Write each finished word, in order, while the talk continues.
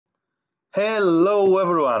Hello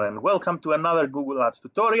everyone and welcome to another Google Ads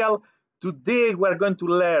tutorial. Today we're going to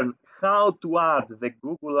learn how to add the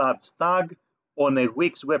Google Ads tag on a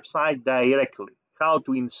Wix website directly. How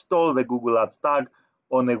to install the Google Ads tag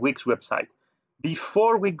on a Wix website.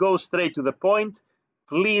 Before we go straight to the point,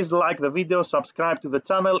 please like the video, subscribe to the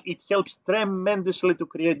channel. It helps tremendously to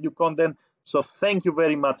create new content. So thank you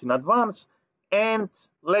very much in advance. And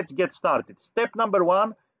let's get started. Step number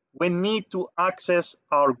one. We need to access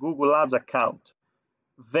our Google Ads account.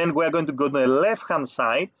 Then we're going to go to the left-hand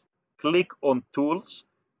side, click on Tools,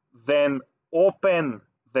 then open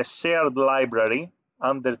the shared library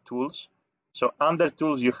under Tools. So under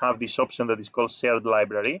Tools, you have this option that is called Shared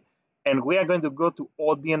Library, and we are going to go to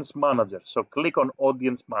Audience Manager. So click on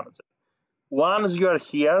Audience Manager. Once you are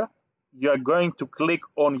here, you are going to click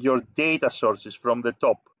on your data sources from the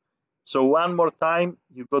top. So one more time,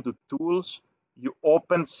 you go to Tools, you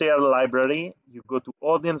open Share Library, you go to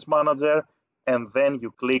Audience Manager, and then you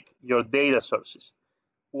click your data sources.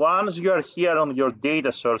 Once you are here on your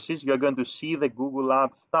data sources, you're going to see the Google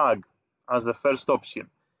Ads tag as the first option.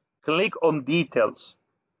 Click on Details,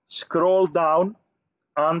 scroll down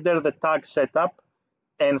under the tag setup,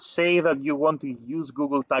 and say that you want to use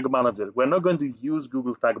Google Tag Manager. We're not going to use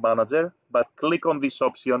Google Tag Manager, but click on this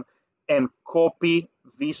option and copy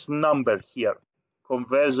this number here,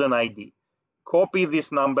 conversion ID. Copy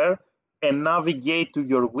this number and navigate to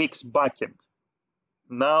your WIX backend.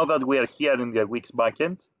 Now that we are here in the WIX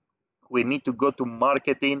backend, we need to go to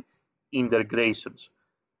marketing integrations.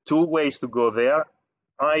 Two ways to go there.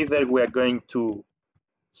 Either we are going to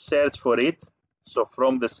search for it, so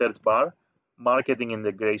from the search bar, marketing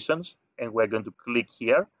integrations, and we're going to click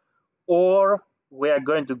here, or we are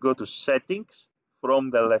going to go to settings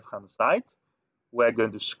from the left-hand side. We're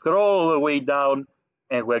going to scroll all the way down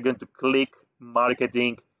and we're going to click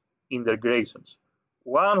marketing integrations.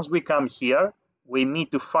 Once we come here, we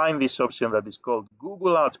need to find this option that is called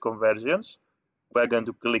Google Ads Conversions. We're going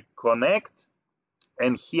to click Connect,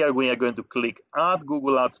 and here we are going to click Add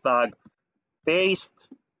Google Ads Tag, paste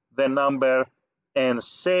the number, and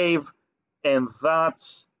save, and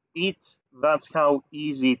that's it. That's how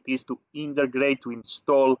easy it is to integrate, to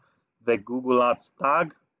install the Google Ads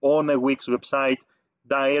tag on a Wix website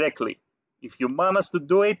directly. If you manage to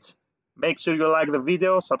do it, make sure you like the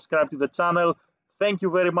video, subscribe to the channel. Thank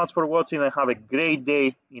you very much for watching and have a great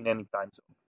day in any time zone.